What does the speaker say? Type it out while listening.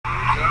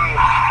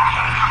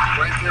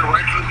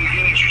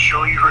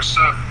showing you her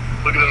stuff.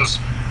 Look at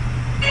those.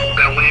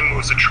 That lane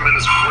moves a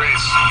tremendous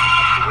grace.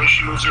 The way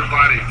she moves her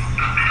body.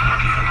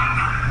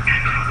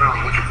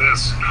 Oh, look at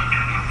this.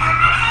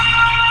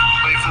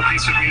 Playful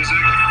piece of music.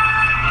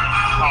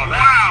 Oh,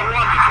 wow,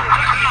 wonderful.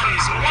 That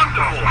is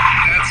wonderful.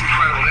 That's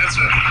incredible. That's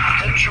a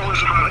head and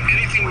shoulders above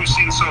anything we've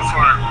seen so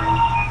far. And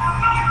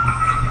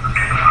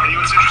you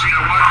know what's interesting?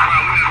 I watched,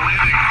 wow, look at that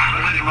landing.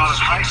 The landing was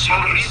so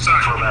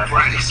stuck.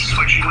 Right? It's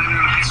like she landed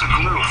on a piece of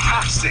glue.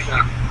 Fantastic.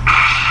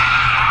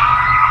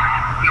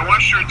 I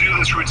watched her do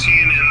this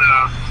routine in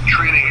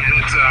training, and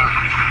it looked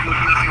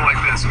nothing like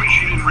this. I mean,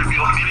 she didn't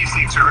reveal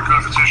anything to her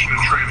competition in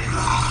training.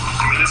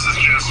 I mean, this is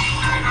just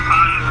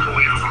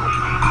unbelievable.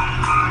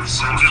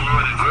 So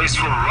fluid and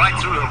graceful right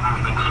through the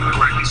movement.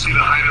 Right, you see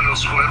the height in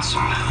those splits.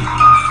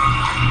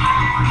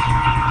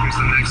 Here's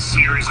the next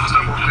series of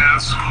tumble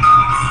pass.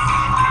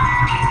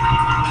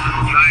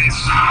 Nice.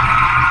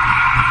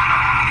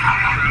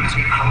 Crowd's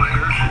getting behind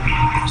her.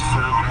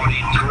 Full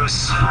body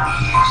twists.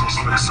 Just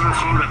looks so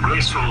fluid and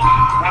graceful.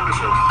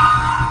 Wonderful.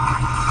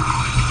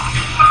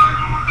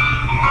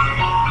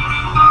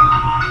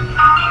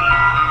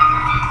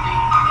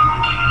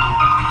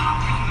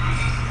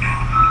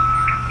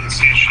 You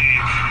see she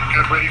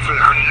got ready for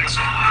her next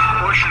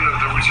portion of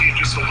the routine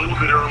just a little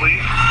bit early.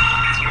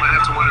 So you might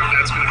have to wonder if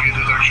that's going to be a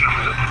deduction on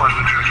the part of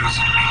the judges.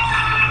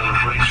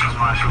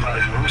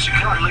 She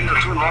cannot linger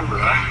too long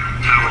with that.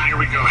 Now, here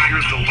we go.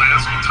 Here's the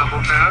last tumble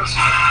pass.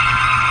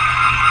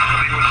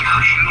 With the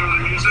crescendo